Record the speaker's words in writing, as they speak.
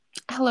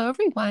Hello,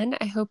 everyone.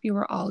 I hope you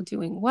are all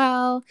doing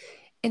well.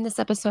 In this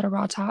episode of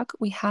Raw Talk,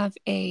 we have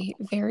a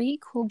very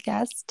cool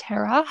guest,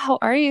 Tara. How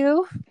are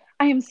you?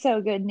 I am so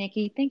good,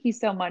 Nikki. Thank you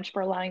so much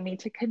for allowing me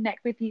to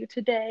connect with you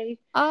today.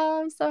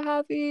 I'm so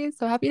happy.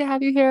 So happy to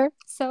have you here.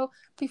 So,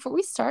 before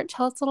we start,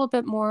 tell us a little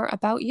bit more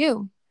about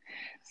you.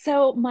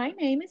 So, my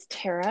name is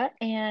Tara,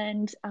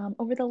 and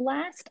over the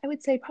last, I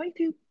would say, probably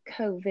through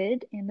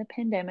COVID and the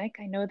pandemic,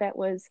 I know that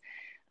was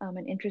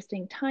an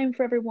interesting time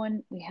for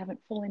everyone. We haven't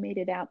fully made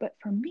it out, but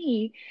for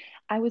me,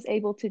 I was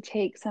able to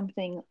take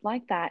something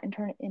like that and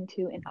turn it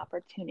into an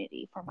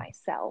opportunity for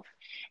myself.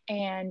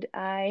 And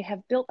I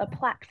have built a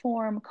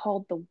platform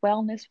called the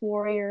Wellness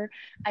Warrior.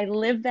 I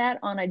live that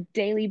on a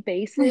daily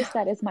basis.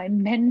 That is my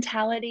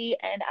mentality,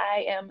 and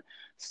I am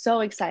so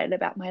excited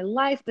about my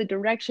life, the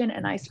direction,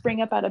 and I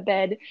spring up out of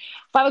bed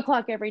 5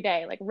 o'clock every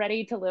day, like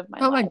ready to live my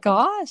Oh my life. I'm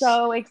gosh,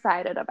 so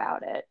excited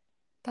about it.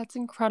 that's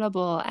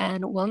incredible.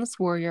 And Wellness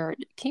Warrior,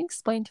 can you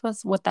explain to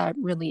us what that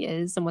really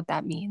is and what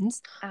that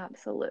means?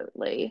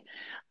 Absolutely.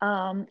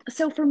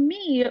 So for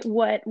me,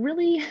 what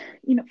really,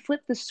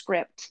 flipped the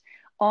script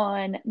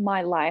on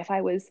my life,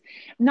 I was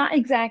not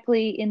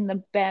exactly in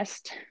the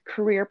best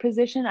career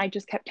position. I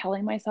just kept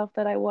telling myself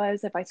that I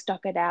was. If I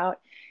stuck it out,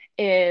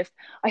 if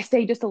I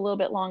stayed just a little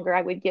bit longer,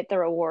 I would get the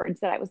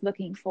rewards that I was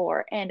looking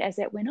for. And as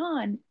it went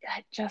on,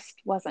 that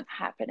just wasn't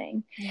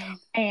happening. Yeah.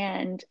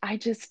 And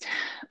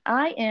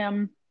I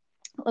am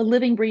a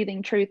living,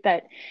 breathing truth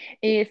that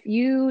if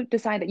you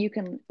decide that you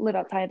can live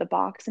outside of the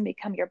box and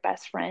become your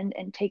best friend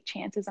and take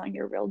chances on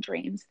your real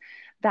dreams,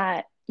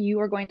 that you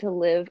are going to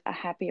live a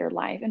happier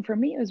life. And for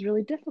me, it was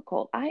really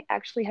difficult. I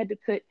actually had to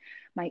put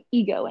my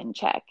ego in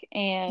check,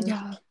 and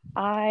Yeah.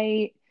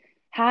 I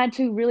had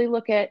to really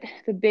look at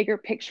the bigger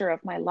picture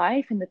of my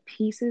life and the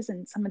pieces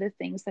and some of the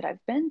things that I've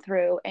been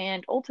through.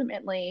 And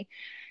ultimately,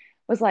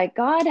 was like,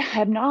 God,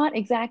 I'm not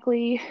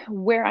exactly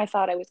where I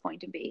thought I was going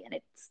to be. And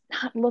it's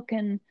not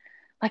looking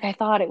like I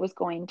thought it was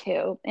going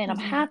to. And I'm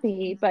Yeah.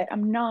 happy, but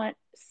I'm not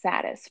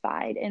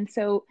satisfied. And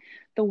so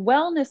the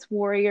wellness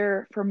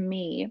warrior for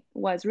me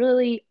was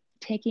really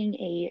taking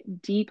a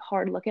deep,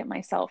 hard look at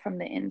myself from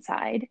the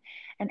inside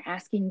and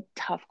asking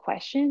tough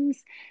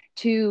questions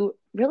to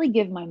really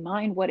give my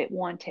mind what it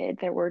wanted.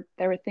 There were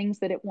things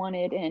that it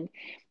wanted, and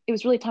it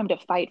was really time to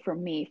fight for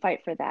me,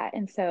 fight for that.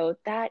 And so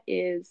that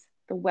is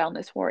the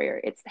wellness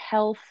warrior. It's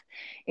health,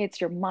 it's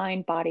your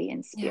mind, body,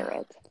 and Yeah.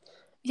 spirit.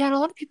 Yeah. And a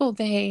lot of people,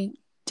 they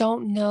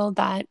don't know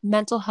that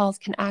mental health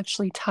can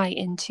actually tie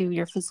into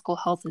your physical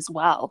health as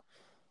well.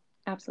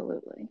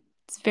 Absolutely.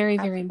 It's very,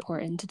 very Absolutely.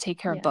 important to take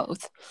care of Yes,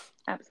 both.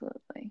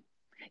 absolutely.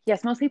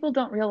 Yes, most people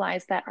don't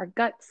realize that our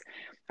guts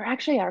are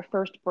actually our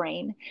first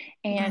brain.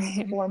 And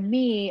Right. for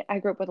me, I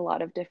grew up with a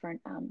lot of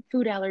different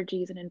food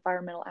allergies and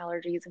environmental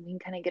allergies, and we can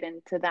kind of get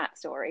into that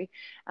story.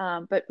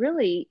 But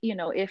really,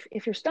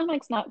 if your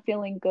stomach's not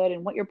feeling good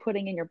and what you're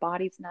putting in your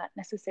body's not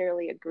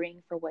necessarily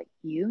agreeing for what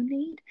you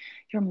need,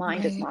 your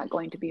mind is Right. not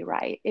going to be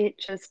right. It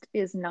just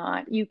is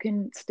not. You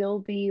can still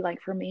be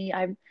like, for me,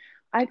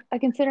 I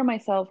consider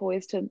myself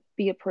always to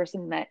be a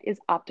person that is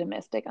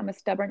optimistic. I'm a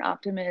stubborn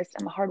optimist.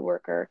 I'm a hard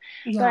worker,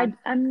 but Yeah.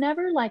 I'm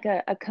never like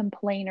a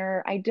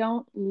complainer. I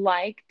don't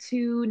like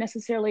to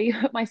necessarily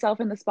put myself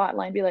in the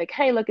spotlight and be like,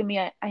 hey, look at me.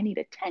 I need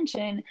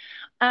attention.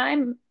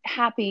 I'm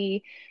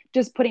happy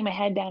just putting my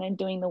head down and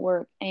doing the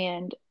work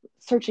and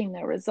searching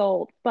the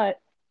result. But,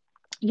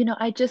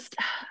 I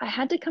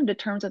had to come to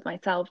terms with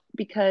myself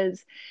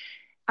because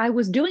I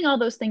was doing all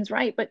those things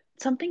right, but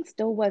something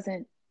still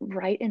wasn't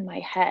right in my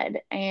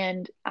head.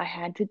 And I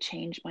had to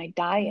change my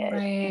diet.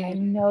 And I Right.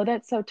 know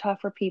that's so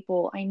tough for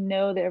people. I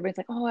know that everybody's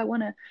like, oh, I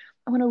want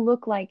to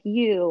look like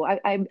you.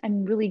 I'm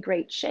in really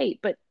great shape,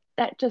 but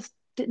that just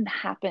didn't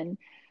happen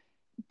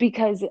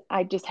because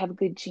I just have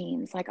good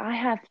genes. Like I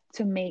have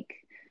to make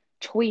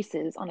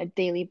choices on a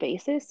daily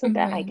basis so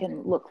that I Right.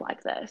 can look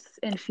like this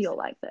and feel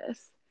like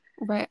this.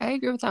 Right. I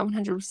agree with that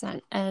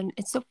 100%. And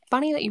it's so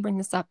funny that you bring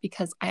this up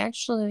because I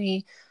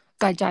actually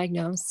got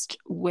diagnosed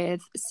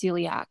with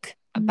celiac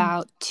Mm.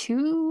 about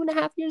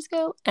 2.5 years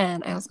ago.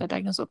 And I also got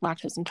diagnosed with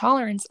lactose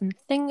intolerance. And the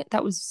thing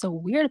that was so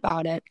weird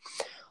about it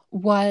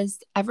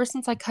was ever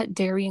since I cut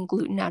dairy and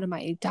gluten out of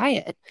my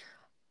diet,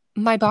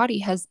 my body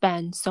has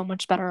been so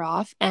much better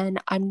off and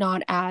I'm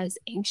not as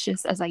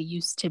anxious as I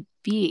used to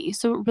be.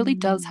 So it really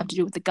does have Mm. to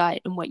do with the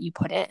gut and what you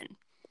put in.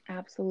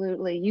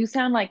 Absolutely. You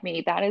sound like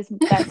me. That's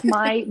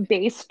my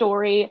base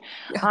story.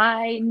 Yeah.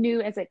 I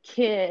knew as a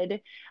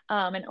kid,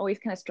 and always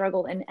kind of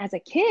struggled. And as a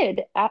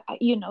kid,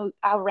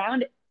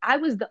 around, I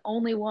was the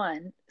only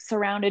one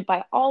surrounded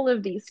by all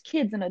of these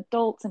kids and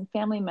adults and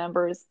family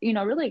members,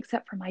 really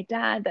except for my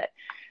dad that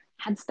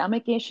had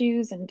stomach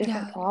issues and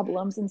different Yeah.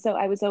 problems. And so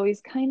I was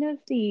always kind of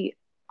the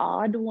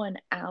odd one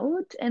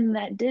out, and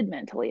that did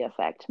mentally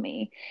affect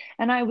me.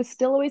 And I was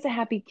still always a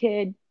happy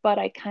kid, but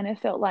I kind of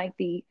felt like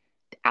the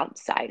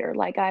outsider,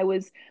 like I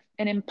was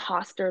an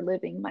imposter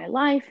living my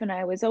life. And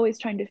I was always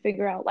trying to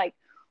figure out, like,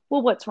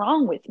 well, what's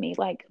wrong with me?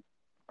 Like,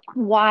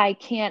 why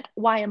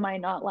am I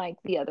not like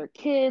the other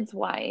kids?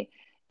 Why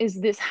is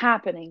this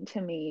happening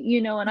to me?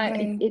 And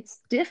Right.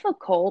 it's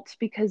difficult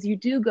because you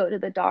do go to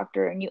the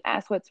doctor and you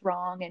ask what's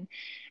wrong. And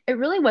it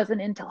really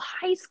wasn't until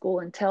high school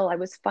until I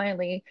was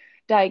finally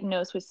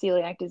diagnosed with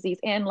celiac disease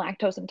and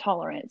lactose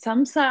intolerant.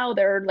 Somehow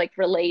they're like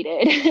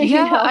related.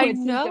 Yeah, I It's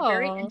like a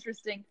very know.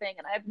 interesting thing.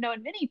 And I've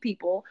known many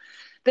people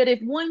that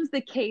if one's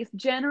the case,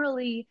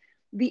 generally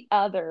the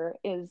other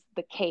is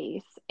the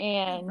case.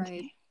 And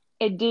Right.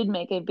 it did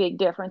make a big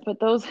difference, but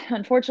those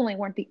unfortunately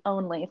weren't the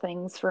only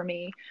things for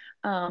me.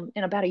 And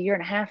about a year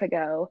and a half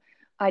ago,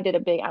 I did a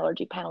big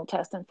allergy panel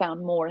test and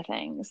found more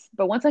things.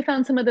 But once I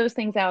found some of those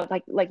things out,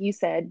 like you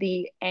said,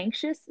 the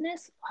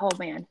anxiousness, oh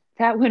man,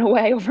 that went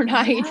away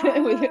overnight.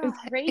 It was Yeah, it's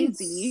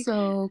crazy.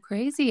 so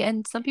crazy.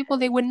 And some people,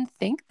 they wouldn't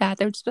think that.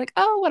 They're just like,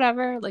 oh,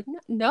 whatever. Like,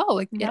 no,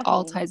 like it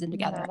all Nothing, ties in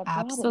together. not a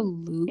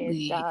problem. It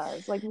Absolutely.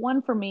 does. Like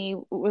one for me,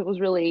 what was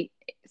really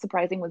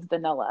surprising was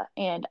vanilla.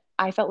 And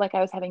I felt like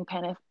I was having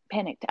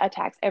panic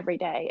attacks every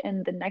day.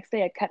 And the next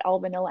day I cut all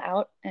vanilla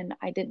out and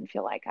I didn't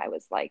feel like I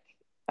was like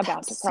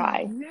about to That's so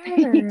cry.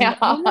 weird. Yeah.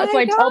 Oh So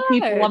my I tell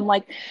people, God. I'm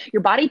like,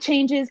 your body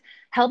changes.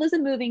 Health is a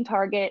moving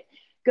target.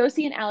 Go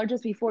see an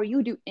allergist before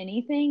you do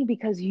anything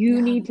because you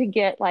Yeah. need to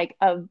get like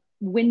a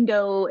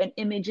window, an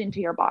image into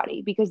your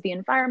body because the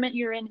environment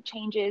you're in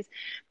changes,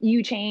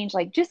 you change.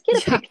 Like just get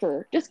a Yeah.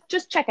 picture,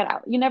 just check it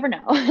out, you never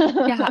know.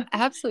 Yeah,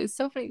 absolutely. It's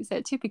so funny you said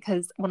it too,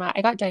 because when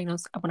I got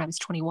diagnosed when I was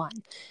 21,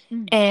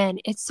 Mm.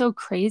 and it's so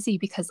crazy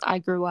because I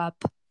grew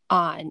up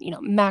on,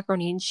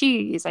 macaroni and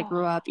cheese. I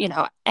grew up,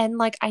 Oh, and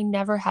like I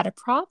never had a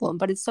problem.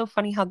 But it's so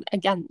funny how,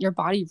 again, your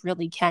body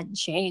really can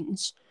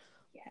change.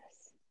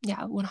 yes.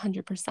 Yeah,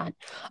 100%.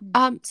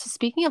 Mm. So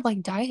speaking of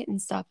like diet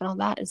and stuff and all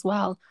that as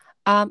well,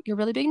 you're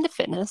really big into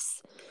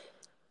fitness. Yeah.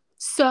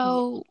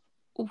 So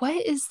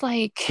what is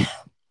like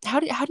how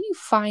do you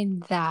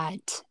find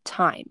that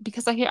time?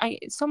 Because I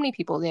so many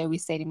people, they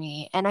always say to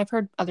me, and I've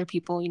heard other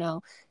people,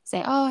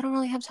 say, "Oh, I don't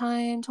really have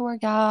time to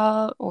work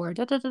out," or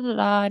da da da da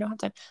da, I don't have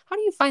time. How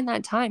do you find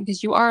that time?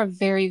 Because you are a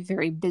very,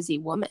 very busy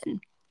woman.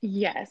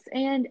 Yes,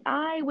 and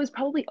I was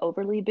probably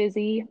overly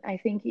busy. I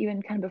think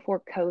even kind of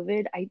before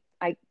COVID, I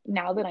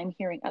now that I'm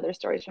hearing other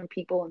stories from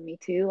people and me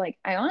too, like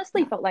I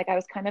honestly Yeah. felt like I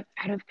was kind of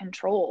out of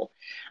control.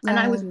 And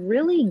I Yeah. was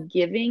really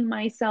giving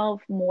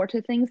myself more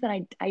to things that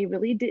I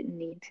really didn't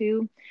need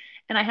to.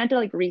 And I had to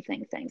like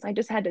rethink things. I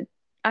just had to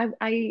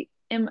I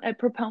am a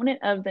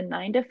proponent of the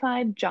 9 to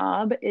 5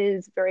 job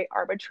is very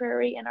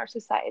arbitrary in our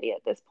society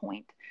at this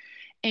point.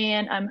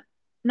 And I'm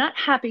not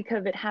happy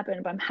because it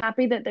happened, but I'm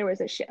happy that there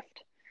was a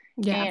shift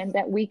Yeah. and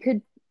that we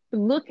could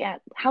look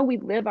at how we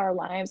live our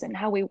lives and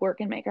how we work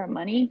and make our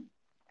money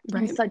in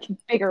Right. such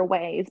bigger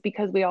ways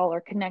because we all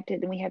are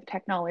connected and we have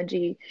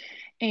technology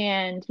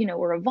and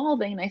we're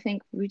evolving. And I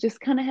think we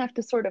just kind of have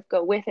to sort of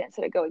go with it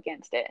instead of go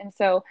against it. And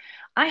so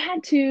I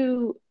had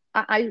to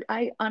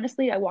I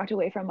honestly I walked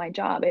away from my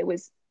job.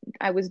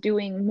 I was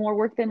doing more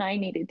work than I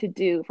needed to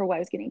do for what I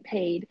was getting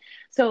paid.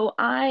 So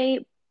I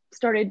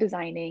started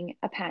designing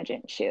a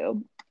pageant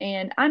shoe.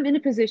 And I'm in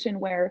a position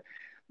where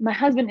my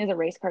husband is a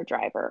race car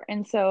driver.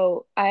 And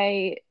so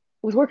I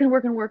was working.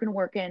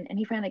 And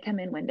he finally came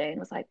in one day and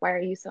was like, "Why are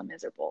you so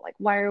miserable? Like,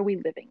 why are we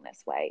living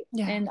this way?"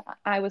 Yeah. And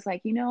I was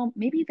like,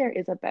 maybe there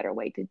is a better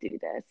way to do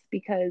this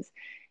because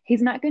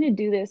he's not going to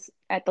do this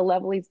at the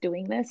level he's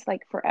doing this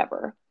like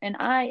forever. And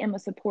I am a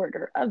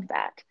supporter of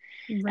that.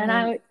 And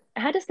Right. I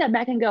had to step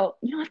back and go,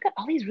 I've got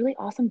all these really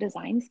awesome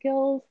design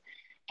skills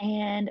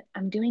and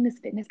I'm doing this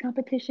fitness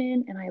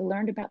competition and I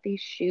learned about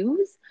these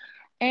shoes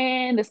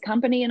and this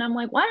company. And I'm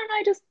like, why don't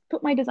I just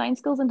put my design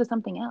skills into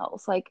something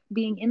else? Like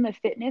being in the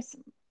fitness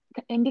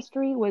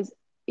industry was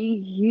a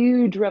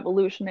huge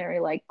revolutionary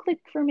like click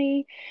for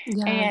me.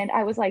 Yeah. And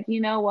I was like,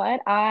 you know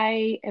what?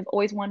 I have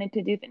always wanted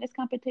to do fitness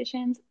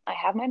competitions. I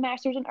have my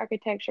master's in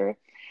architecture.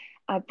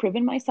 I've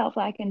proven myself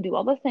that I can do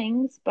all the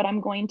things, but I'm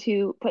going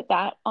to put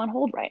that on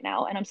hold right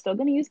now. And I'm still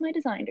going to use my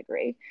design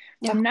degree,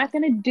 but Yeah. I'm not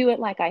going to do it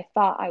like I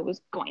thought I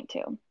was going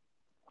to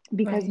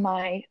because Right.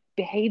 my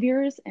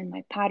behaviors and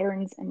my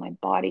patterns and my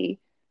body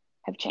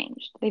have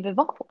changed. They've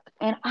evolved.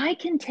 And I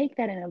can take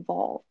that and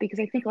evolve because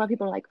I think a lot of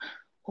people are like,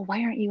 well,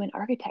 why aren't you an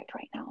architect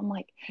right now? I'm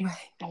like, Right.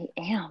 I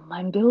am.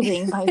 I'm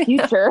building my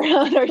future.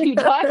 What are you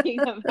talking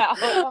about?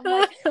 I'm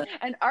like,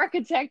 an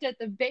architect at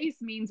the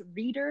base means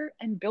reader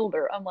and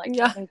builder. I'm like,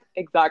 Yeah. that is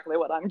exactly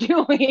what I'm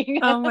doing.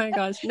 Oh my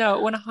gosh. No,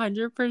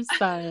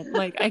 100%.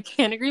 Like, I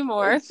can't agree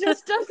more. It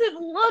just doesn't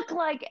look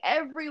like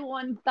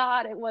everyone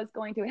thought it was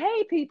going to.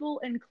 Hey,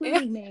 people,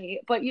 including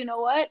me. But you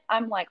know what?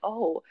 I'm like,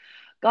 oh,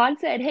 God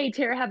said, hey,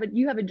 Tara,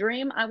 you have a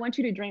dream. I want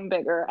you to dream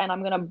bigger, and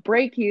I'm gonna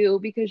break you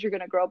because you're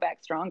gonna grow back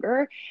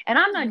stronger. And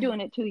I'm not doing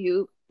Right. it to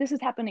you. This is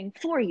happening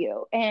for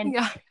you. And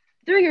Yeah.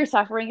 through your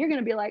suffering, you're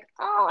gonna be like,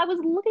 oh, I was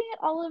looking at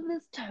all of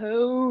this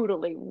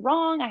totally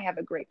wrong. I have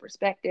a great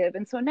perspective.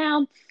 And so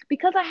now,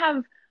 because I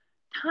have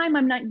time,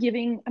 I'm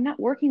not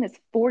working this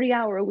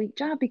 40-hour a week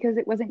job because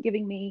it wasn't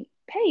giving me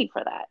pay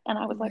for that. And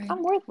I was like, Right.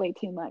 I'm worth way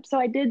too much. So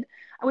I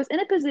was in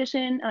a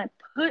position and I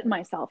put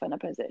myself in a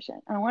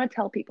position. And I want to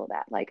tell people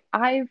that like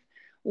I've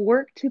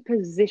work to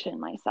position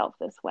myself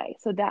this way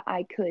so that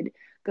I could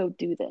go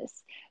do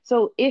this.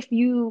 So if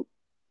you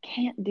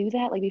can't do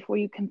that, like before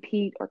you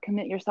compete or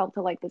commit yourself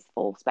to like this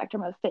full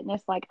spectrum of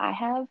fitness like I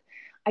have,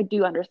 I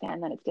do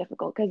understand that it's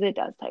difficult because it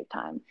does take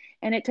time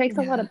and it takes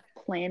a lot Yeah. of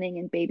planning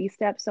and baby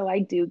steps. So I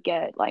do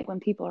get like when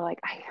people are like,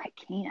 I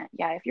can't.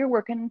 Yeah, if you're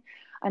working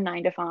a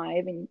 9 to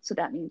 5, and so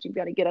that means you've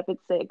got to get up at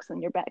 6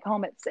 and you're back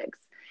home at 6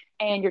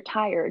 and you're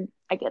tired.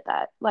 I get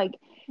that. Like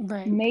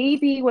Right.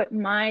 maybe what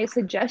my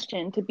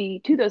suggestion to be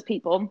to those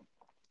people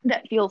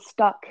that feel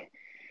stuck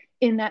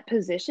in that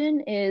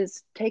position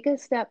is take a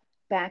step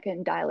back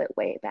and dial it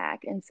way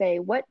back and say,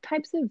 what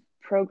types of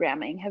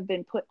programming have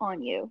been put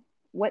on you?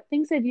 What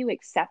things have you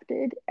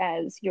accepted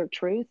as your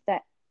truth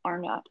that are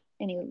not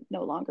any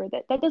no longer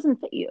that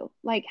doesn't fit you?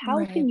 Like, how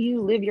Right. can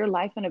you live your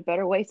life in a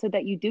better way so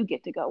that you do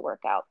get to go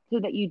work out, so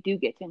that you do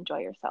get to enjoy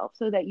yourself,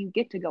 so that you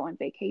get to go on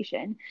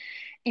vacation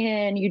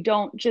and you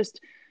don't just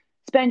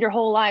spend your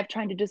whole life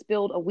trying to just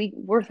build a week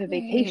worth of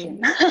vacation.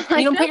 Right. You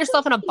Like don't put that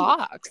yourself sounds in a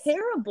box.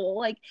 terrible.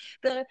 Like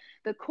the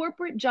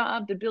corporate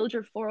job to build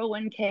your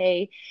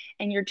 401k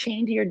and you're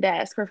chained to your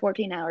desk for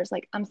 14 hours.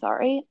 Like, I'm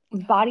sorry,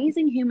 Yeah. bodies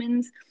and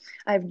humans,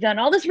 I've done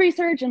all this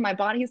research and my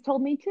body has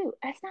told me too,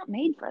 that's not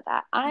made for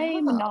that.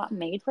 I'm No. not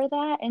made for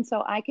that. And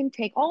so I can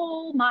take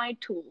all my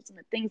tools and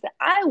the things that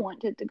I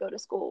wanted to go to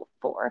school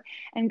for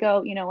and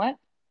go, you know what?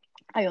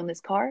 I own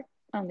this car.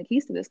 I own the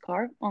keys to this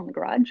car on the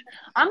garage.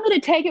 I'm going to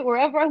take it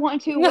wherever I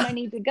want to when Yeah. I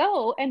need to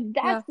go. And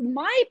Yeah. that's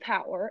my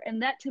power.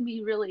 And that to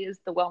me really is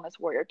the wellness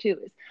warrior too,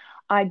 is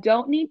I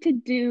don't need to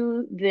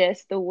do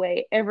this the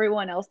way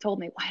everyone else told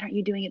me. Why aren't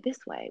you doing it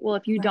this way? Well,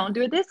 if you don't do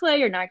Right. it this way,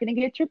 you're not going to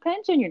get your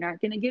pension. You're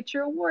not going to get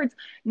your awards.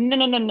 No,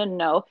 no, no, no,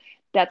 no.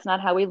 That's not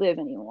how we live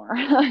anymore.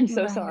 I'm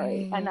so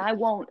sorry. And Right.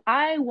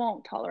 I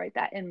won't tolerate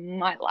that in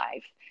my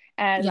life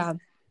as Yeah.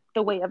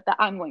 the way of that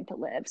I'm going to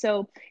live.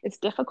 So it's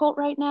difficult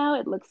right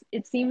now.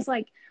 It seems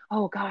like,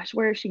 oh gosh,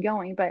 where is she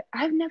going? But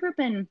I've never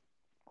been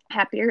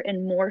happier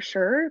and more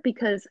sure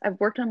because I've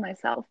worked on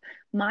myself.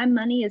 My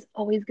money is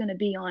always going to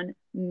be on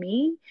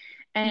me.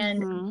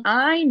 And Hmm.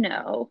 I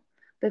know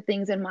the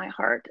things in my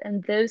heart.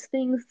 And those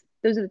are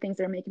the things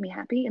that are making me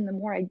happy. And the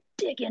more I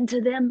dig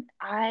into them,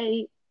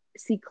 I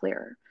see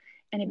clearer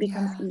and it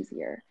becomes Yeah.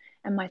 easier.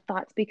 And my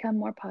thoughts become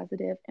more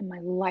positive and my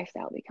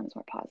lifestyle becomes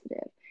more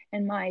positive.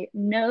 And my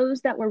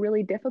no's that were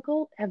really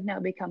difficult have now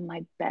become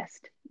my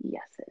best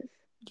yeses.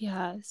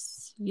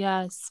 Yes.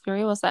 Yes.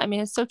 Very well said. I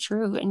mean, it's so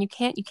true. And you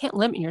can't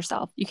limit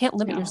yourself. You can't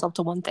limit No, yourself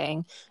to one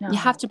thing. You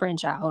have no. to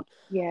branch out.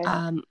 Yes.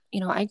 I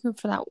agree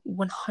for that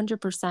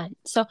 100%.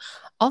 So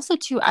also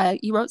too,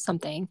 you wrote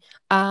something.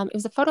 It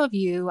was a photo of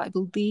you. I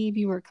believe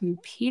you were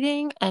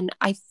competing, and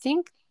I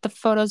think the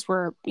photos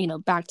were,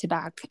 back to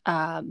back.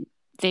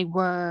 They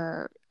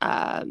were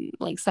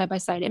like side by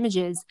side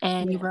images,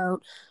 and you Yes.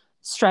 wrote,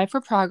 "Strive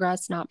for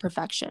progress, not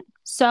perfection."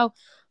 So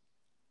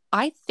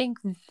I think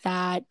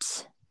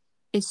that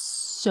is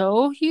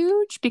so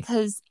huge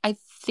because I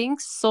think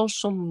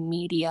social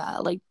media,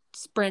 like,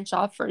 branch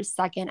off for a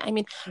second. I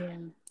mean, Yeah.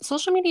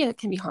 social media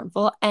can be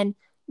harmful. And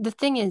the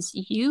thing is,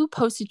 you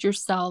posted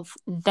yourself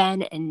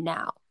then and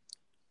now.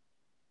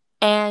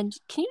 And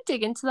can you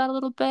dig into that a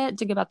little bit?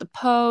 Dig about the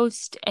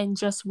post and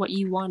just what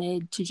you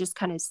wanted to just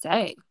kind of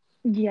say?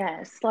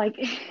 Yes. Like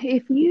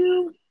if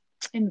you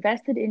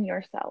invested in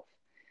yourself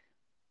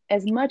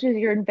as much as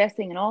you're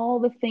investing in all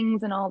the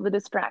things and all the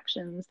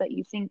distractions that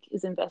you think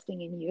is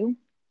investing in you,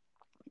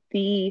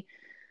 the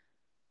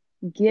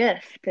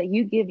gift that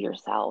you give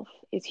yourself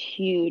is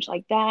huge.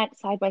 Like that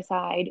side by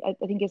side, I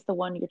think it's the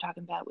one you're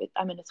talking about with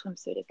I'm in a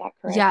swimsuit. Is that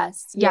correct?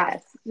 Yes. Yeah.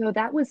 Yes. So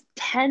that was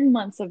 10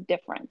 months of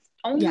difference,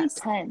 only Yes.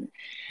 10.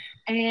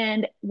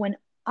 And when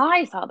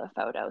I saw the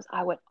photos,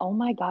 I went, oh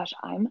my gosh,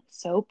 I'm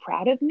so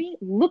proud of me.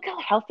 Look how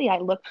healthy I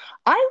look.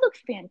 I look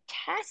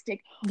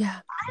fantastic. Yeah.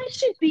 I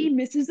should be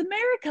Mrs.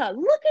 America.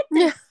 Look at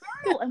Yeah. this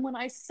girl. And when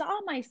I saw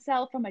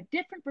myself from a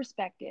different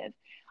perspective,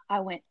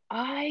 I went,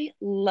 I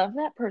love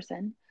that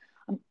person.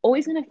 I'm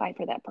always going to fight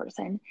for that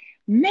person.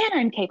 Man,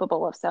 I'm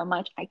capable of so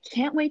much. I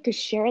can't wait to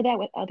share that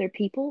with other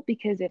people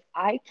because if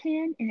I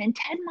can, and in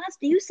 10 months,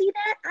 do you see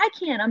that? I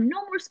can. I'm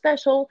no more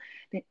special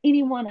than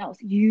anyone else.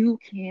 You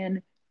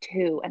can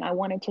too. And I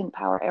wanted to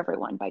empower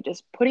everyone by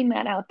just putting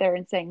that out there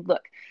and saying,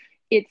 look,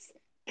 it's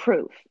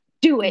proof.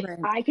 Do it. Right.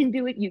 I can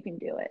do it. You can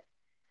do it.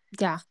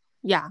 Yeah.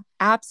 Yeah.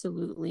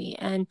 Absolutely.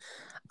 And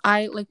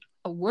I like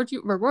reward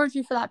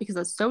you for that because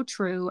it's so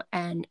true.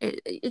 And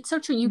it's so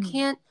true. You Mm,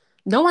 can't,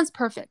 no one's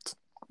perfect.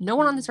 No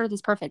one on no. this earth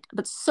is perfect,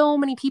 but so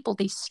many people,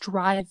 they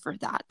strive for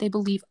that. They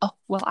believe, oh,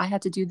 well, I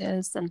had to do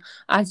this and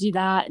I had to do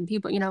that. And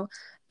people,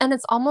 and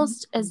it's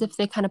almost as Mm-mm. if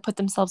they kind of put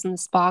themselves in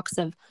this box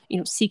of,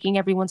 seeking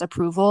everyone's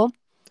approval.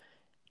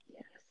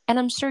 Yes. And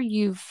I'm sure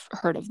you've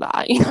heard of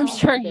that. I'm Oh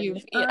sure my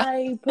goodness. you've, yeah.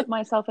 I put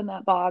myself in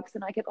that box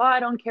and I kept, oh,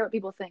 I don't care what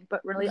people think.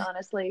 But really,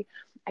 honestly,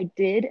 I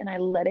did. And I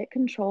let it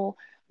control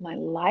my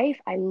life.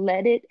 I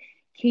let it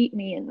keep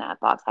me in that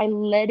box. I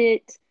let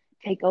it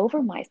take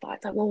over my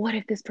thoughts. Like, well, what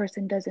if this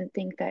person doesn't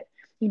think that,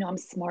 I'm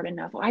smart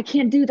enough? Well, I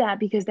can't do that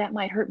because that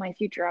might hurt my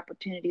future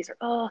opportunities. Or,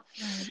 oh,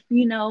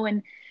 Right.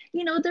 and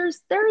there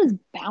is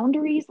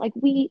boundaries. Like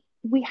we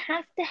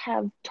have to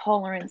have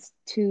tolerance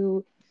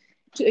to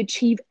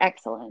achieve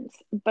excellence,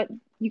 but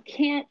you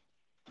can't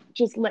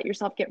just let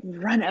yourself get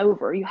run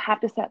over. You have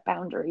to set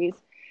boundaries.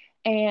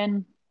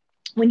 And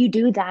when you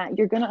do that,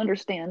 you're going to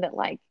understand that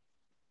like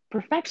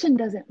perfection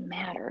doesn't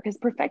matter because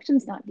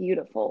perfection's not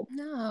beautiful.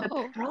 The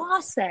No.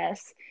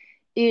 process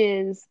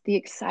is the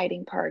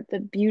exciting part, the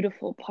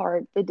beautiful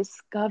part, the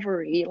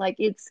discovery. Like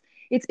it's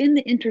in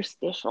the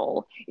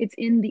interstitial, it's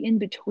in the in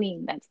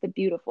between that's the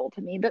beautiful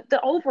to me. The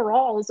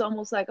overall is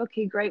almost like,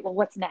 okay, great, well,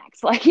 what's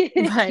next? Like it's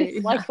Right. just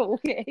Yeah. like,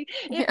 okay,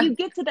 if Yeah. you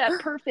get to that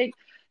perfect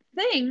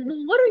thing,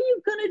 what are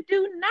you gonna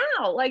do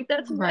now? Like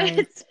that's why Right.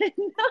 it's no, it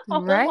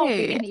won't be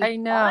Right. any I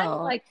fun.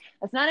 know. Like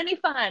that's not any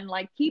fun.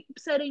 Like keep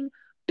setting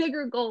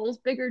bigger goals,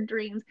 bigger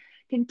dreams.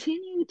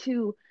 Continue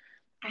to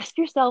ask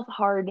yourself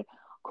hard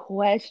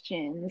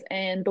questions,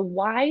 and the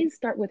whys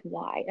start with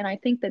why. And I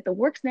think that the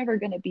work's never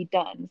going to be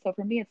done. So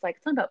for me, it's like,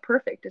 it's not about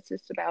perfect. It's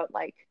just about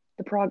like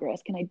the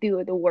progress. Can I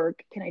do the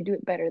work? Can I do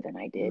it better than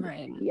I did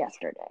Right.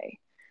 yesterday?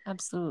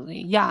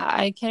 Absolutely. Yeah,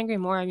 I can't agree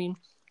more. I mean,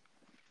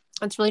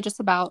 it's really just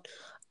about,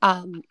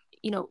 um,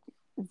 you know,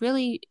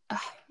 really,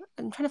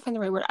 I'm trying to find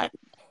the right word.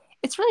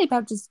 It's really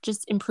about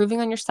just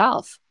improving on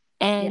yourself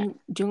Yeah. and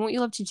doing what you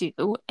love to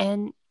do.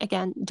 And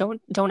again,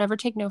 don't ever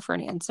take no for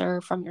an answer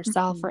from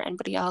yourself Mm-hmm. or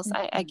anybody else.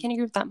 I Mm-hmm. can't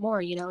agree with that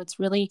more. It's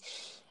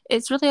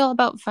really all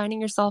about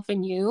finding yourself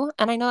in you.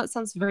 And I know that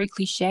sounds very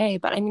cliche,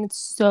 but I mean it's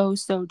so,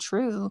 so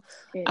true.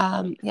 It is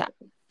so Yeah, true.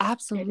 It is.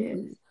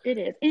 absolutely. It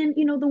is. And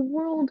the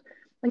world,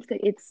 like I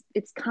said,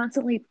 it's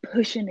constantly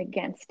pushing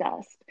against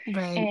us.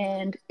 Right.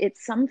 And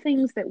it's some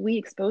things that we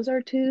expose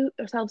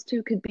ourselves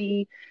to could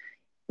be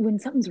when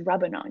something's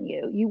rubbing on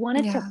you. You want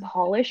it to Yeah.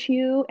 polish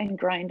you and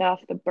grind off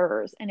the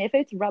burrs. And if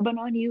it's rubbing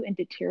on you and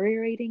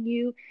deteriorating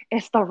you,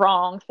 it's the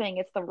wrong thing.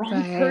 It's the wrong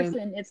Right.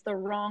 person. It's the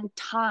wrong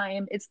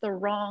time. If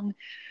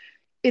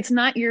it's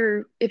not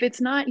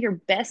your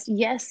best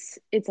yes,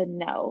 it's a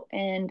no.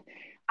 And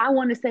I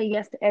want to say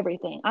yes to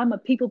everything. I'm a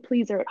people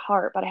pleaser at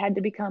heart, but I had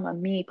to become a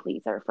me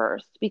pleaser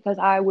first because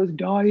I was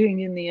dying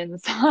in the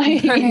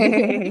inside.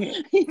 Right.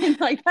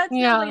 Like that's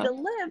no way Yeah. to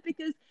live,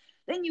 because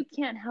then you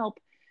can't help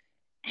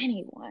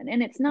anyone.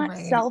 And it's not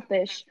Right.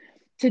 selfish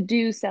to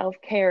do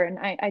self-care. And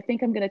I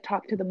think I'm going to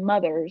talk to the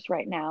mothers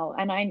right now.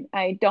 And I'm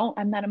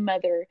not a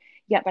mother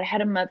yet, but I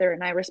had a mother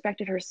and I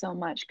respected her so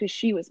much because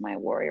she was my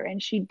warrior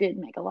and she did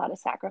make a lot of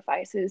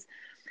sacrifices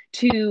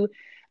to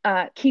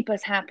keep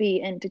us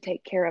happy and to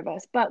take care of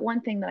us. But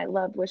one thing that I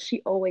loved was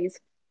she always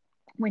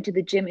went to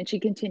the gym, and she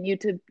continued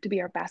to be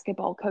our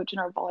basketball coach and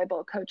our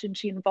volleyball coach, and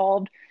she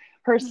involved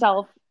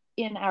herself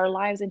in our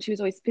lives, and she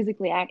was always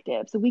physically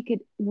active, so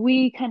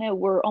we kind of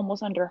were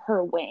almost under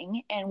her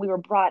wing, and we were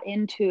brought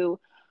into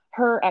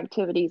her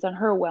activities and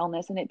her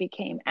wellness, and it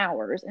became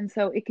ours. And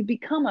so it could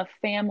become a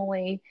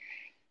family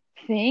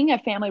thing, a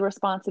family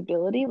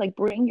responsibility. Like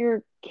bring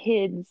your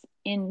kids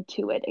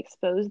into it,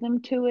 expose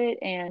them to it,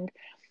 and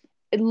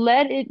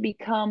let it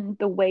become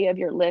the way of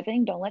your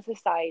living. Don't let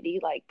society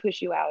like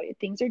push you out.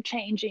 Things are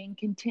changing.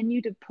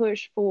 Continue to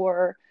push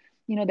for,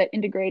 that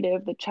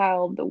integrative, the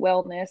child, the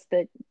wellness,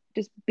 that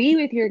just be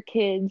with your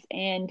kids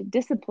and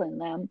discipline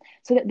them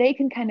so that they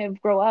can kind of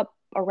grow up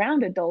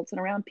around adults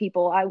and around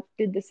people. I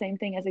did the same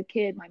thing as a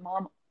kid. My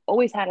mom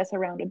always had us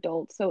around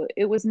adults. So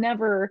it wasn't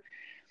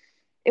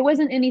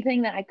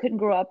anything that I couldn't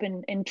grow up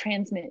and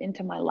transmit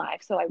into my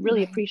life. So I really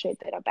Right. appreciate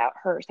that about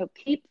her. So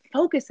keep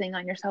focusing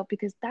on yourself,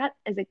 because that,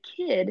 as a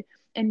kid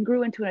and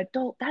grew into an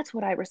adult, that's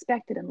what I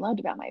respected and loved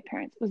about my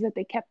parents, was that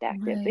they kept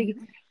active. Right.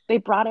 They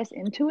brought us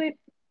into it,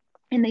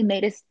 and they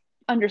made us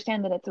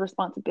understand that it's a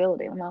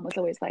responsibility. My mom was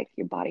always like,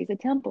 your body's a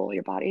temple,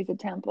 your body's a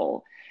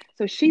temple.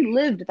 So she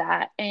lived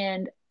that.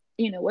 And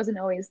it wasn't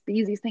always the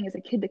easiest thing as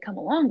a kid to come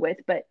along with,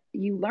 but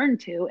you learn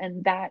to.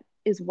 And that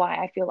is why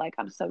I feel like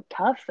I'm so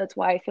tough. That's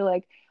why I feel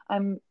like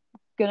I'm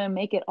gonna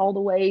make it all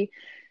the way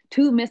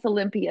to Miss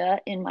Olympia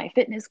in my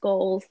fitness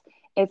goals.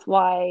 It's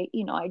why,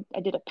 I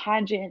did a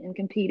pageant and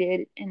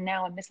competed, and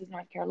now I'm Mrs.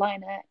 North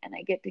Carolina, and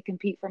I get to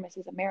compete for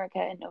Mrs.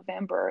 America in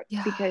November,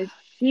 Yeah. because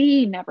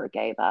she never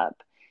gave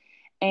up.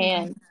 Right.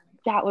 And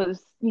that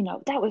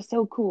was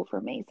so cool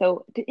for me.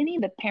 So to any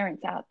of the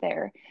parents out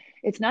there,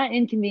 it's not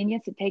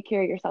inconvenience to take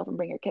care of yourself and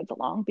bring your kids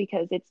along,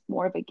 because it's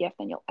more of a gift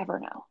than you'll ever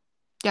know.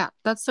 Yeah,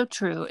 that's so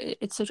true.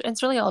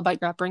 It's really all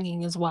about your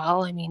upbringing as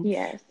well. I mean,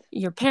 Yes.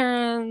 your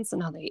parents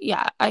and how they,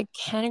 yeah, I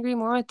can't agree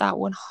more with that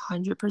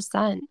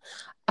 100%.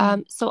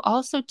 Mm. So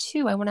also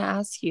too, I want to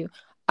ask you,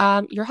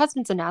 your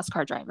husband's a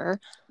NASCAR driver.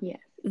 Yes.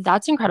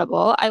 That's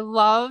incredible. I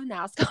love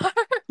NASCAR.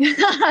 I think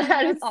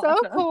That is it's so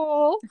awesome.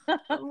 cool.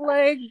 I'm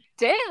like,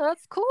 damn,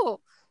 that's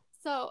cool.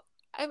 So,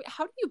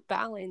 how do you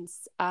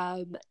balance,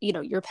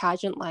 your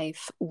pageant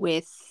life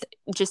with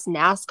just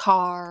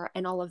NASCAR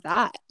and all of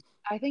that?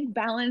 I think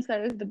balance,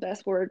 that is the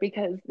best word,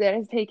 because that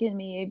has taken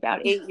me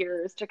about 8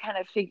 years to kind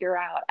of figure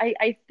out.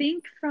 I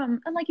think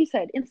and like you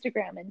said,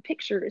 Instagram and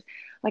pictures,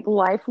 like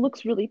life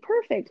looks really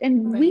perfect.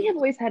 And we Right. have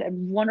always had a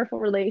wonderful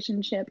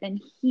relationship, and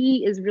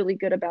he is really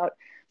good about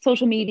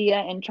social media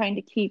and trying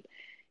to keep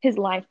his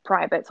life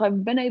private. So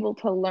I've been able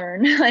to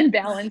learn and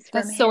balance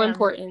from That's so him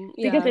important.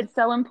 because Yeah. it's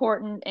so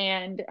important.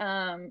 And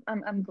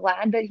I'm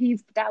glad that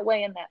he's that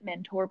way and that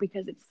mentor,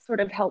 because it's sort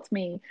of helped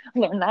me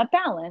learn that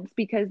balance,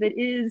 because it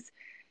is,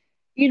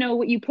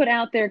 what you put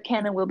out there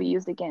can and will be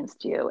used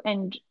against you.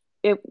 And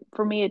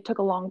for me, it took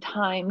a long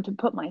time to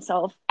put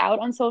myself out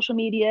on social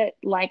media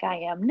like I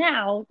am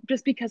now,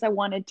 just because I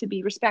wanted to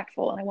be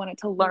respectful and I wanted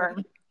to learn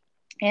Right.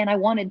 and I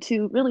wanted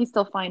to really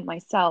still find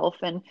myself,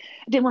 and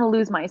I didn't want to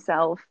lose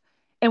myself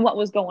in what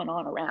was going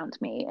on around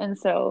me. And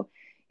so,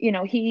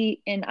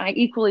 he and I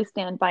equally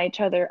stand by each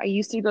other. I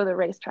used to go to the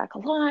racetrack a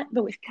lot,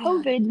 but with Yeah.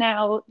 COVID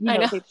now, I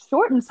know. they've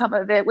shortened some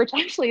of it, which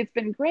actually it's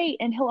been great.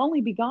 And he'll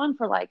only be gone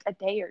for like a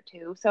day or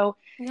two. So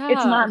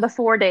it's Yeah. not the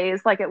 4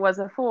 days like it was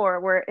before,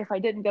 where if I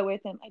didn't go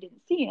with him, I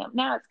didn't see him.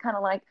 Now it's kind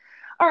of like,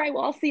 all right,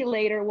 well, I'll see you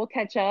later. We'll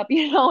catch up,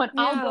 and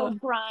I'll go Yeah.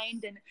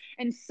 grind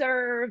and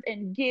serve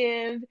and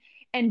give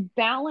and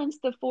balance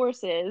the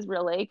forces,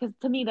 really, because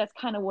to me that's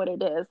kind of what it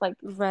is. Like,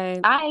 Right.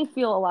 I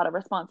feel a lot of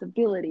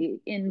responsibility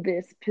in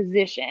this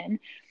position,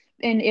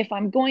 and if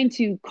I'm going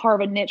to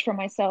carve a niche for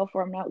myself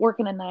where I'm not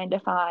working a 9 to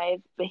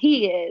 5, but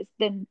he is,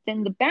 then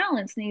the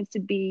balance needs to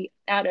be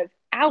out of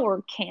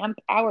our camp,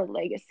 our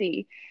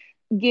legacy,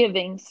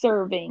 giving,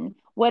 serving.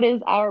 What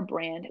is our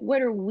brand?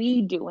 What are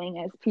we doing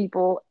as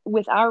people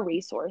with our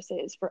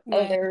resources for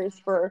Right. others?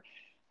 For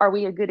Are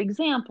we a good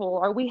example?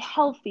 Are we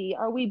healthy?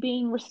 Are we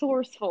being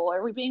resourceful?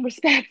 Are we being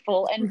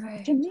respectful? And to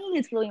Right. me,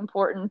 it's really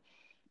important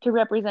to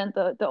represent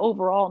the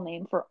overall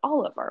name for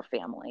all of our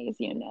families.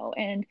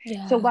 And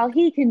so Yeah. while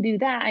he can do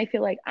that, I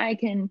feel like I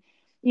can,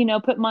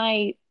 put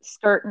my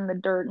skirt in the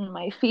dirt and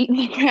my feet in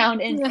the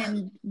ground and Yeah.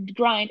 and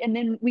grind, and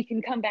then we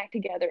can come back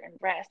together and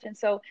rest. And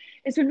so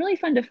it's been really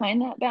fun to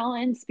find that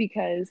balance,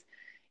 because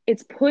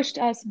it's pushed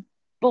us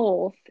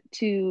both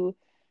to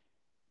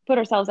put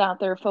ourselves out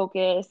there,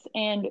 focus,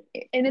 and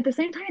at the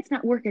same time, it's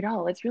not work at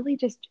all. It's really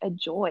just a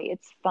joy.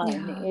 It's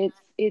fun. Yeah.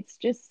 It's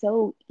just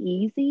so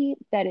easy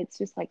that it's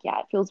just like, yeah,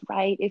 it feels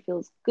right. It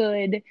feels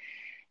good.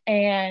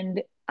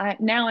 And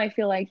I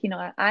feel like,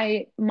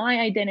 my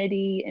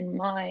identity and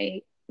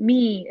my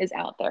me is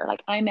out there.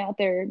 Like, I'm out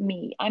there,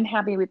 me. I'm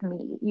happy with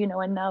me.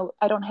 And now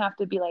I don't have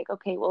to be like,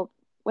 okay, well,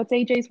 what's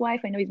AJ's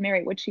wife? I know he's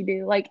married. What'd she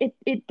do? Like,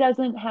 it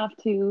doesn't have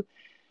to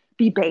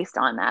be based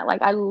on that.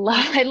 Like, I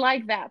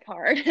like that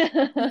part.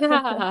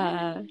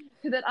 Yeah.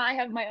 That I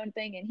have my own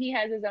thing and he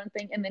has his own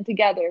thing. And then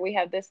together we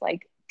have this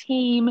like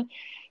team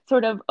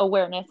sort of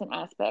awareness and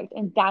aspect.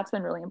 And that's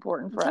been really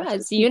important for us Yeah. to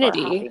It's keep our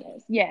unity.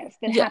 happiness. Yes,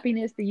 the Yeah.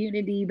 happiness, the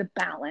unity, the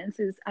balance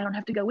is I don't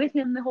have to go with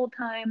him the whole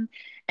time.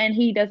 And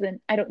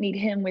I don't need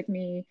him with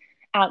me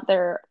out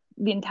there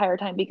the entire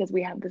time, because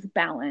we have this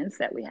balance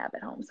that we have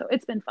at home. So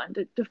it's been fun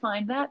to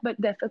find that, but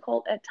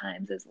difficult at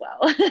times as well.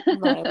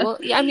 Right. Well,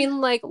 yeah, I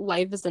mean, like,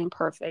 life isn't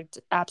perfect.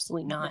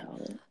 Absolutely not. No,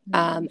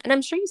 no. And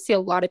I'm sure you see a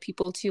lot of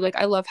people too. Like,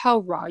 I love how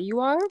raw you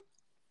are.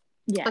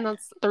 Yes. And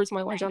that's the reason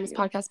why I wanted you on Thank this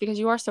you. podcast, because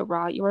you are so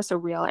raw, you are so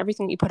real.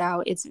 Everything you put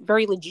out, it's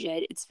very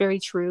legit, it's very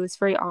true, it's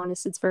very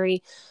honest, it's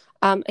very,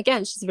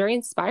 again, it's just very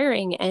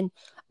inspiring. And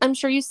I'm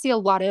sure you see a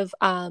lot of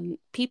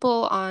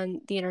people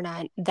on the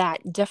internet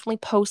that definitely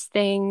post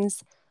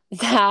things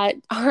that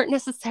aren't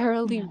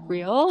necessarily No,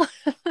 real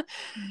no.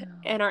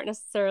 and aren't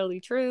necessarily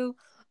true.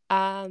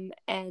 And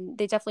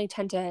they definitely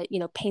tend to,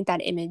 paint that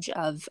image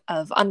of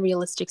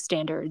unrealistic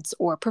standards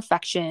or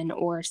perfection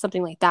or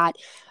something like that.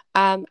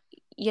 Um,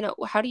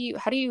 how do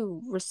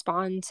you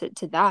respond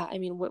to that? I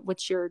mean,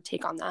 what's your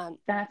take on that?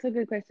 That's a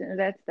good question.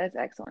 That's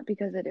excellent,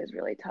 because it is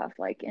really tough.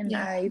 Like, and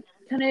Yeah. I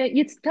kind of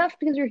it's tough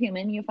because you're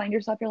human. You find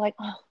yourself, you're like,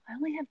 oh, I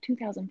only have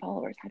 2,000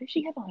 followers. How does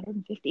she have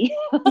 150?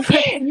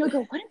 Right. And you'll go,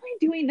 what am I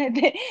doing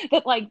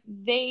that like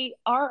they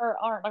are or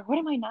aren't? Like, what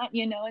am I not?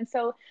 And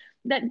so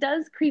that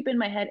does creep in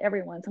my head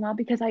every once in a while,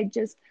 because I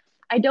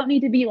don't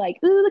need to be like,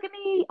 ooh, look at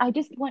me. I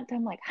just want to,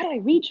 I'm like, how do I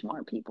reach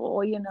more people?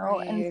 And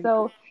Right.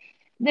 so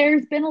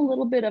there's been a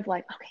little bit of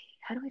like, okay,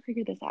 how do I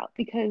figure this out?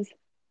 Because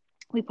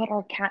we put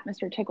our cat,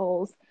 Mr.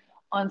 Tickles,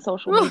 on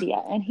social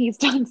media, and he's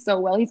done so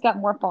well. He's got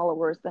more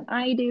followers than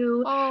I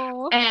do,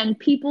 Oh. and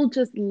people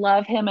just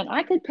love him. And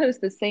I could post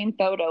the same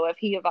photo of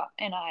he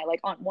and I, like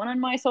on one on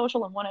my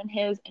social and one on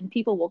his, and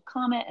people will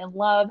comment and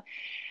love.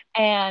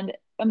 And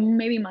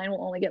maybe mine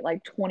will only get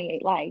like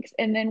 28 likes.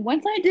 And then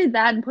once I did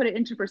that and put it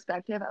into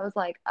perspective, I was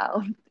like,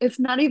 oh, it's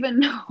not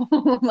even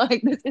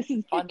like this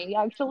is funny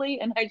actually,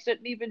 and I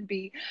shouldn't even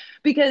be,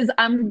 because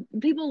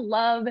people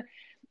love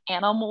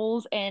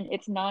animals and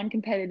it's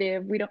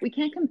non-competitive. We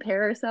can't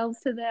compare ourselves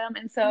to them.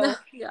 And No. so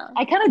Yeah.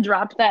 I kind of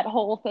dropped that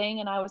whole thing,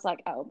 and I was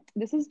like, oh,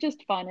 this is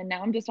just fun. And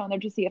now I'm just on there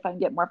to see if I can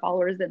get more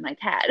followers than my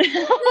cat.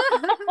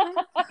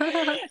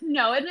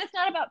 No, and it's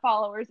not about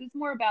followers. It's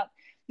more about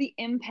the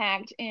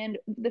impact and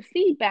the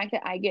feedback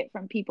that I get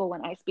from people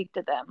when I speak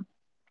to them,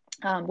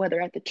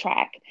 whether at the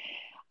track.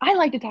 I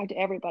like to talk to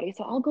everybody.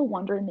 So I'll go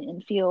wander in the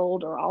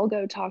infield, or I'll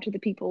go talk to the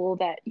people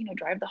that,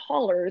 drive the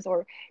haulers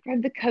or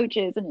drive the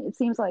coaches. And it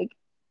seems like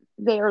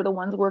they are the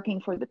ones working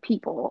for the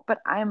people. But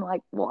I'm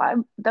like,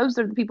 well, those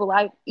are the people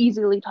I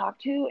easily talk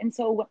to. And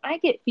so when I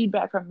get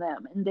feedback from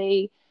them and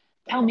they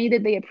tell me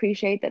that they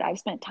appreciate that I've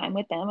spent time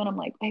with them. And I'm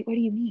like, wait, what do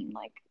you mean?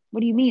 Like,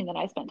 what do you mean that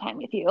I spent time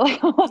with you?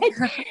 Like, what?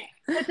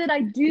 But that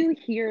I do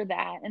hear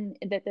that, and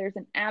that there's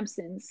an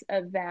absence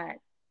of that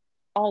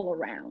all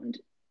around,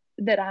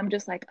 that I'm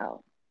just like,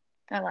 oh,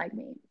 I like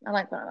me. I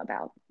like what I'm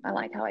about. I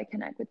like how I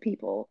connect with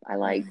people. I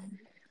like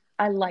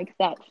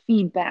that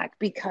feedback,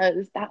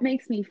 because that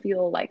makes me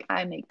feel like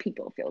I make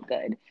people feel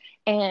good.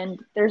 And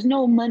there's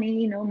no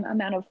money, no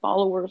amount of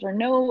followers, or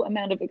no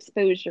amount of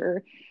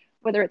exposure,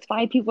 whether it's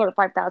 5 people or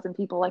 5,000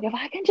 people. Like, if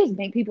I can just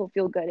make people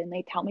feel good and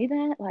they tell me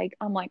that, like,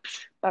 I'm like,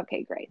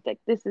 okay, great. Like,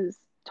 this is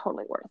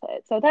totally worth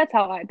it. So that's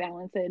how I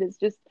balance it, is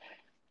just,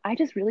 I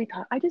just really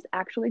talk. I just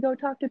actually go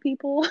talk to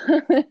people,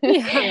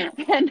 Yeah.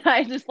 and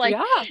I just like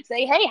Yeah.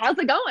 say, "Hey, how's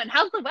it going?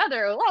 How's the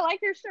weather? Oh, I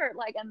like your shirt."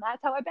 Like, and that's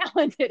how I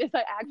balance it. Is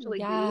I actually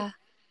do Yeah.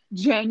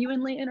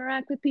 genuinely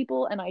interact with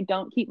people, and I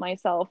don't keep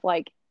myself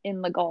like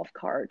in the golf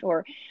cart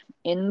or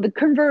in the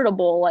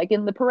convertible, like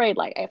in the parade.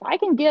 Like, if I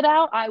can get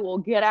out, I will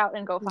get out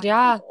and go find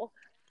Yeah. people.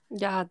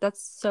 Yeah,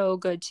 that's so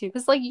good too.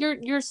 Because like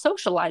you're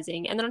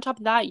socializing, and then on top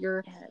of that,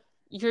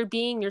 you're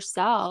being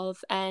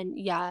yourself. And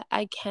yeah,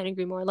 I can't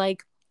agree more.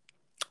 Like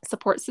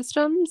support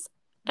systems,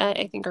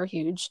 I think are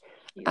huge.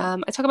 Huge.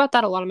 I talk about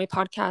that a lot on my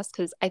podcast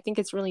because I think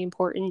it's really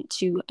important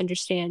to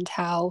understand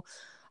how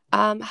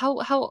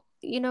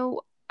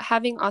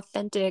having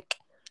authentic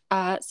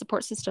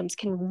support systems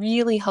can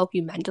really help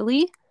you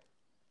mentally,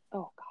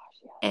 Oh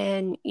gosh, yeah.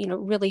 and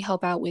really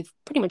help out with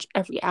pretty much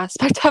every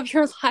aspect of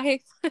your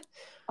life.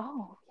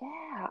 Oh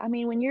yeah. I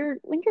mean, when you're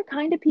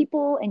kind to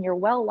people and you're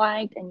well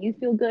liked and you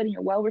feel good and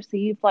you're well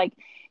received, like,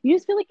 you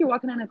just feel like you're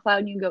walking on a cloud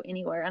and you can go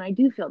anywhere. And I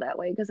do feel that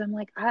way, because I'm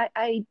like,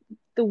 I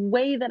the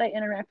way that I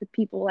interact with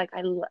people, like,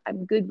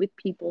 I'm good with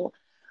people.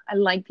 I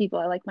like people.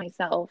 I like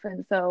myself.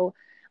 And so,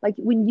 like,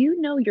 when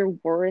you know your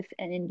worth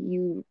and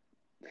you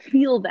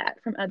feel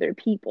that from other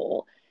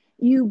people,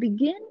 you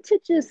begin to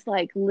just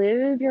like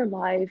live your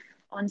life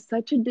on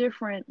such a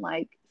different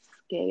like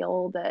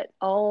scale, that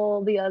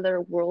all the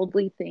other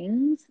worldly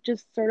things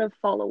just sort of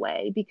fall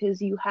away,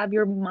 because you have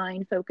your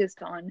mind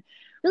focused on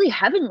really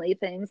heavenly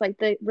things, like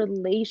the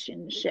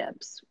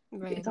relationships.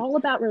 It's Right. all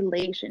about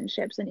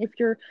relationships. And if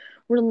your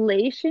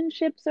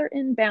relationships are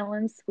in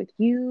balance with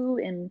you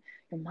and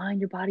your mind,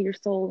 your body, your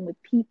soul, and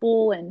with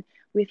people, and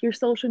with your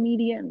social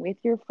media, and with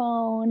your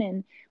phone,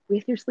 and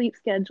with your sleep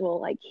schedule,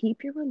 like,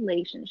 keep your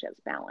relationships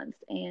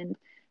balanced, and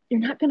you're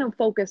not going to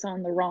focus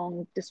on the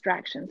wrong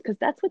distractions, because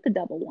that's what the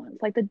devil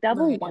wants. Like, the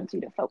devil Right. wants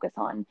you to focus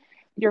on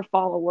your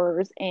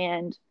followers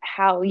and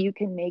how you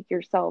can make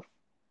yourself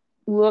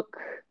look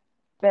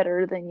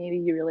better than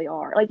you really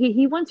are. Like,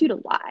 he wants you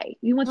to lie.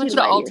 He I wants you want to you to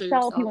lie to alter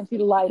yourself. He yourself. wants you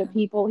to lie to Yeah.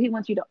 people. He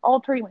wants you to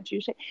alter. He wants you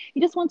to shake.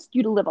 He just wants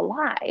you to live a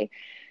lie.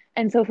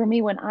 And so for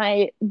me, when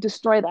I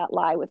destroy that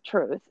lie with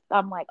truth,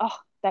 I'm like, oh,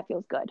 that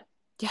feels good.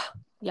 Yeah.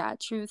 Yeah.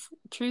 Truth.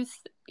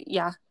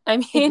 Yeah. I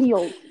It mean,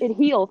 heals. It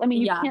heals. I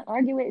mean, you yeah. can't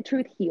argue it.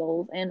 Truth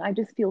heals. And I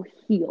just feel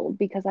healed,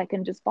 because I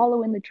can just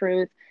follow in the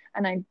truth,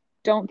 and I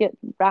don't get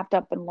wrapped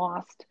up and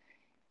lost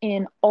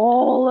in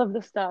all of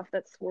the stuff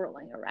that's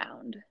swirling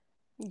around.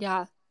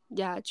 Yeah.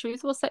 Yeah.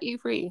 Truth will set you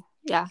free.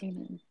 Yeah.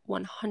 Amen.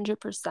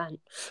 100%.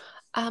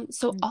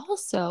 So Mm.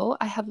 also,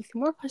 I have a few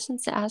more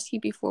questions to ask you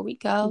before we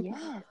go.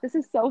 Yes, this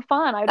is so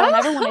fun. I don't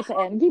ever want it to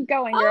end. Keep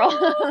going, girl.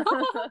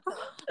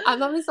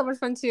 I'm having so much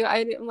fun too.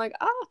 I'm like,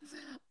 oh,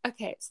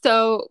 okay.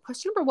 So,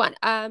 question number one.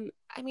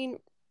 I mean,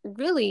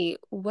 really,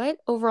 what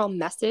overall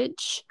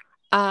message,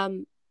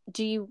 um,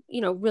 do you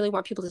really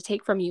want people to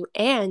take from you?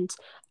 And,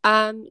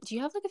 do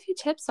you have like a few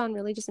tips on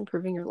really just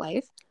improving your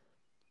life?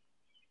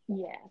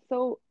 Yeah.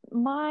 So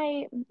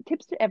my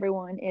tips to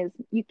everyone is,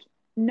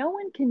 no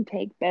one can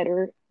take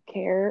better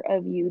care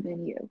of you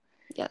than you.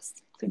 Yes.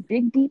 So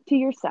dig deep to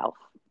yourself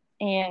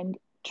and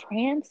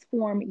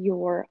transform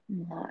your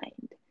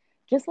mind.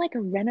 Just like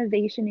a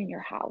renovation in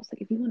your house.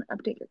 Like, if you want to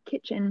update your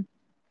kitchen,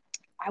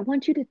 I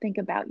want you to think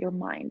about your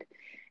mind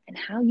and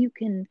how you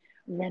can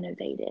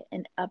renovate it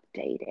and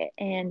update it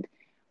and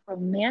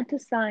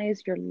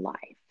romanticize your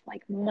life.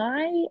 Like,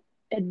 my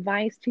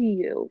advice to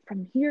you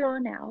from here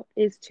on out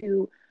is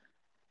to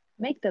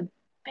make the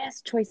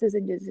best choices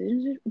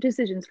and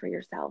decisions for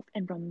yourself,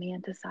 and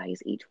romanticize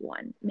each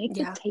one.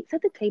 Yeah.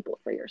 Set the table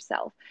for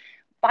yourself.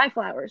 Buy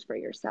flowers for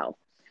yourself.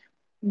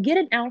 Get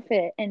an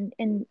outfit, and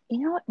you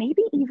know what?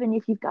 Maybe even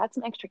if you've got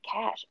some extra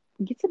cash,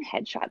 get some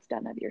headshots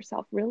done of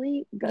yourself,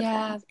 really good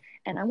Yeah. ones.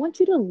 And I want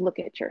you to look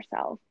at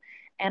yourself,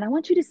 and I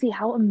want you to see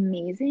how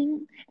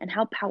amazing and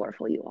how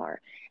powerful you are,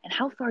 and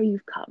how far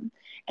you've come.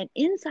 And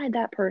inside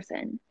that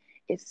person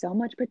is so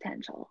much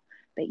potential,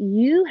 that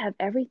you have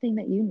everything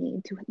that you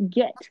need to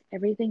get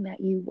everything that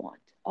you want.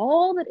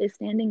 All that is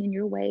standing in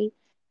your way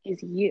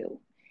is you.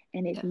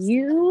 And if Yes.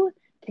 you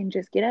can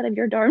just get out of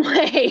your darn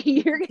way,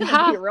 you're going to be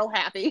Yeah. real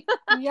happy.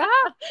 Yeah.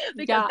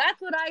 Because Yeah.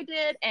 that's what I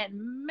did.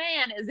 And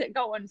man, is it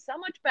going so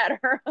much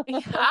better.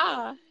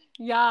 Yeah.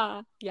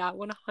 Yeah. Yeah.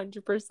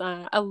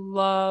 100%. I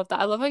love that.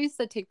 I love how you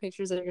said take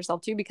pictures of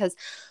yourself too, because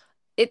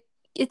it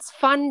it's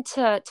fun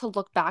to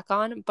look back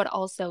on, but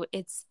also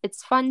it's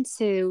fun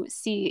to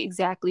see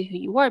exactly who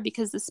you are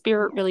because the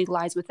spirit Yes. really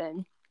lies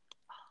within.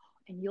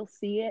 And you'll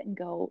see it and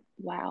go,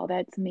 wow,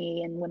 that's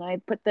me. And when I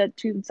put the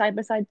two side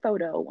by side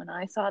photo, when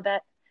I saw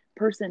that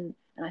person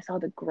and I saw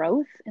the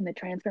growth and the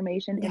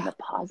transformation in Yeah. the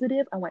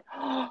positive, I went,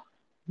 oh,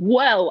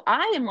 whoa,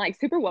 I am like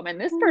Superwoman.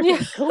 This Yeah.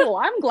 person's cool.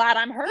 I'm glad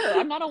I'm her.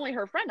 I'm not only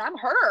her friend, I'm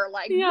her.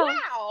 Like, Yeah.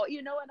 wow,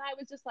 and I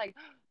was just like,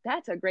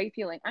 that's a great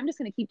feeling. I'm just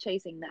going to keep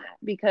chasing that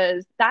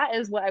because that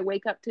is what I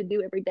wake up to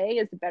do every day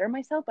is to better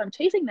myself. I'm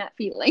chasing that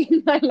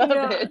feeling. I love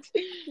Yeah. it.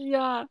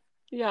 Yeah.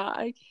 Yeah.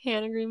 I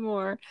can't agree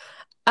more.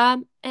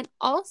 And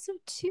also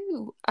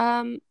too,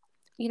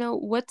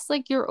 what's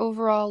like your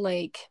overall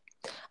like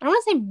I don't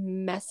want to say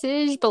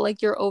message, but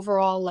like your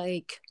overall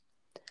like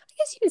I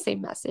guess you can say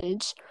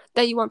message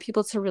that you want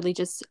people to really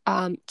just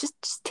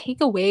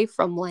take away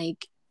from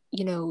like,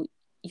 you know,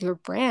 your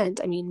brand.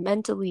 I mean,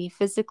 mentally,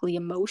 physically,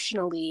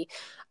 emotionally.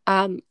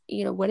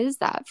 What is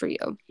that for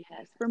you?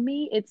 Yes, for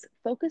me, it's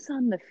focus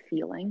on the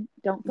feeling.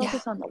 Don't Yeah.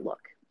 focus on the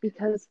look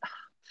because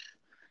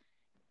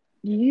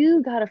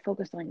you got to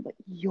focus on what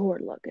your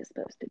look is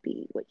supposed to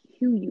be, what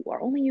who you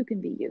are. Only you can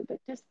be you, but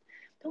just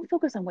don't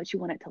focus on what you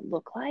want it to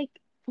look like.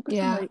 Focus on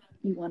Yeah. what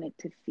you want it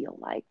to feel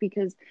like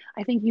because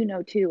I think you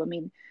know too. I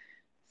mean,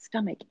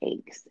 stomach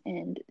aches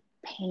and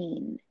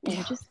pain and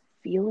Yeah. just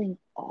feeling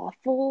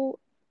awful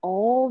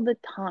all the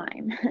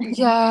time.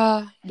 Yeah.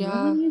 And then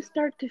Yeah. when you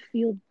start to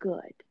feel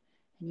good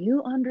and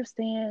you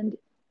understand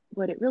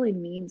what it really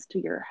means to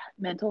your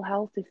mental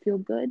health to feel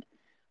good,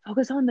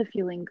 focus on the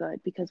feeling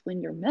good because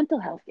when your mental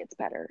health gets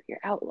better, your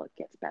outlook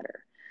gets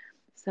better.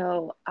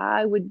 So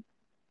I would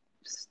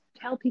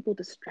tell people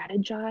to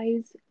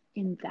strategize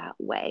in that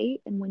way.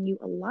 And when you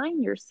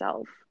align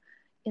yourself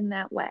in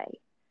that way,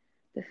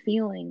 the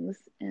feelings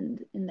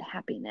and in the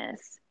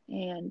happiness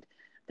and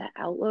that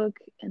outlook,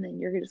 and then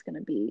you're just going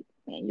to be,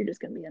 man, you're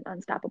just going to be an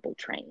unstoppable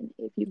train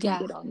if you can Yeah.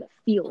 get on the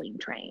feeling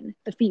train,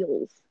 the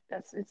feels.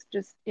 That's it's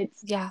just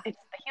Yeah. it's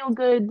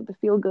the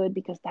feel good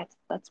because that's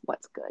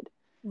what's good.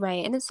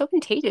 Right. And it's so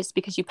contagious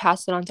because you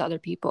pass it on to other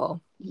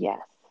people. Yes.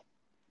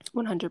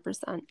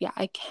 100%. Yeah,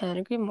 I can't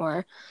agree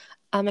more.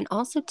 And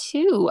also,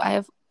 too, I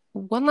have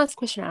one last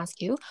question to ask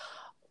you.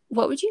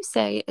 What would you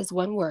say is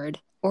one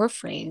word or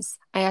phrase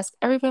I ask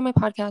everybody on my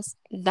podcast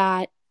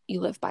that you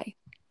live by?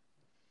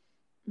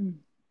 Mm.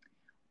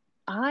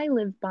 I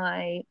live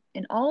by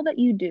in all that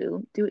you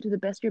do it to the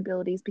best of your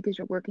abilities because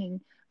you're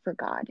working for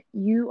God.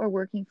 You are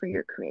working for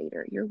your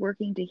creator. You're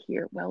working to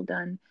hear, well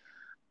done,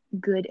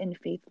 good and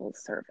faithful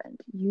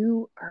servant.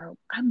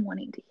 I'm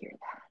wanting to hear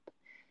that.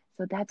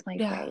 So that's my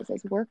Yeah. phrase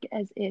is work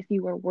as if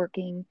you are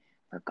working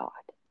for God,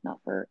 not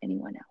for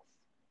anyone else.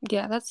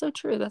 Yeah, that's so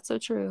true. That's so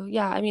true.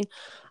 Yeah, I mean,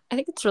 I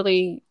think it's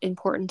really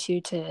important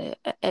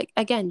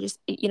again, just,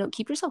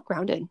 keep yourself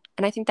grounded.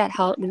 And I think that Yes.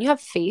 help when you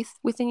have faith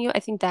within you, I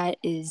think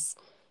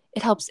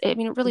it helps. I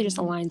mean, it really just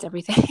Believe. aligns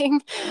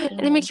everything and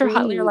it Yeah, makes your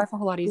believe, life a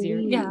whole lot easier.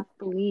 Yeah.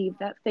 believe.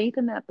 That faith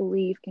and that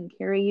belief can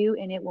carry you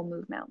and it will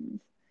move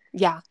mountains.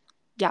 Yeah.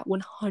 Yeah,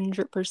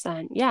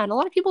 100%. Yeah, and a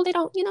lot of people they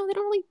don't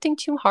really think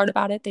too hard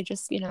about it. They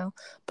just,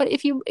 but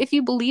if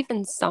you believe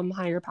in some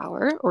higher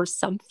power or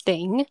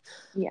something,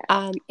 Yes.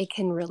 it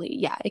can really,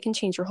 yeah, it can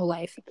change your whole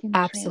life. It can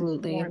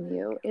Absolutely. transform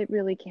you. It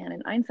really can.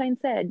 And Einstein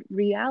said,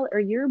 reality or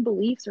your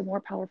beliefs are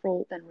more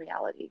powerful than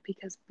reality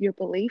because your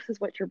beliefs is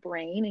what your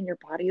brain and your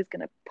body is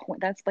going to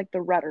point. That's like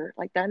the rudder.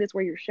 Like that is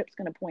where your ship's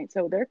going to point.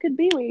 So there could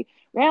be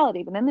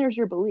reality, but then there's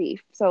your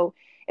belief. So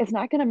it's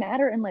not going to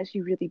matter unless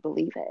you really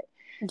believe it.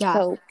 Yeah.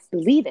 So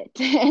believe it.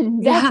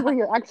 And that's Yeah. where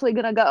you're actually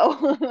going to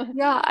go.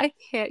 I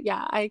can't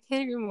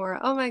agree more.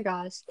 Oh my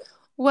gosh.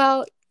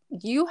 Well,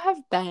 you have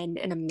been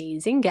an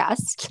amazing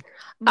guest.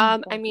 I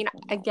Thank you mean, so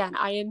much. again,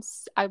 I'm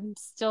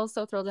still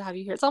so thrilled to have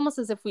you here. It's almost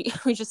as if we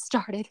we just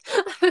started.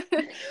 I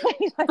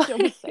feel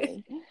the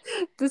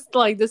But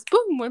same. this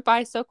boom went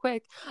by so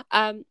quick.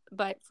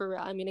 But for real,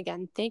 I mean,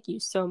 again, thank you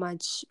so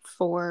much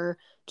for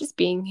just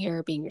being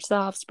here, being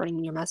yourself,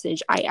 spreading your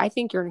message. I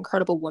think you're an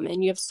incredible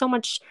woman. You have so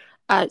much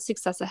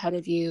success ahead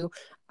of you.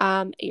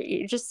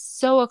 You're just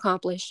so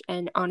accomplished,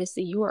 and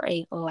honestly, you are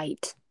a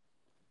light.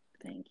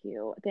 Thank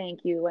you.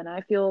 Thank you. And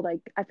I feel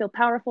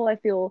powerful. I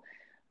feel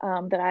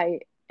that I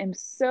am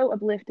so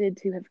uplifted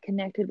to have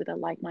connected with a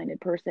like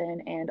minded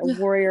person and a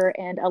warrior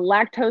and a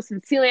lactose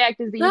and celiac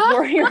disease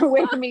warrior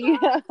with me.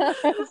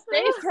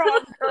 Stay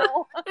strong,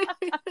 girl.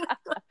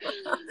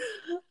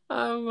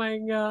 Oh my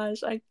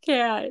gosh, I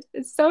can't.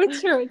 It's so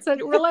true.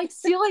 We're like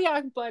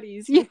celiac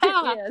buddies. Yeah.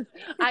 Yes,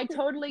 I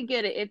totally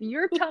get it. If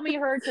your tummy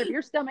hurts or if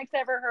your stomach's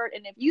ever hurt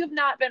and if you've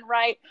not been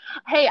right,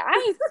 hey,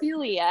 I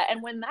feel ya.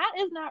 And when that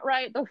is not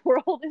right, the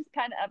world is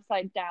kind of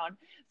upside down.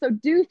 So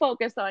do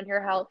focus on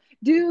your health.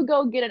 Do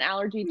go get an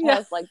allergy Yeah.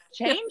 test. Like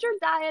change your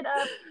diet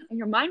up and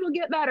your mind will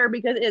get better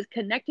because it is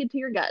connected to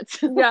your guts.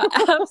 Yeah,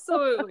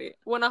 absolutely.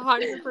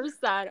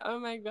 100%. Oh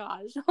my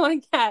gosh.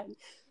 Again,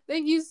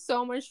 thank you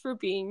so much for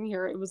being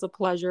here. It was a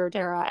pleasure,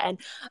 Tara, and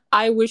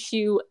I wish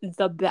you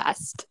the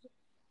best.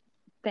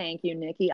 Thank you, Nikki.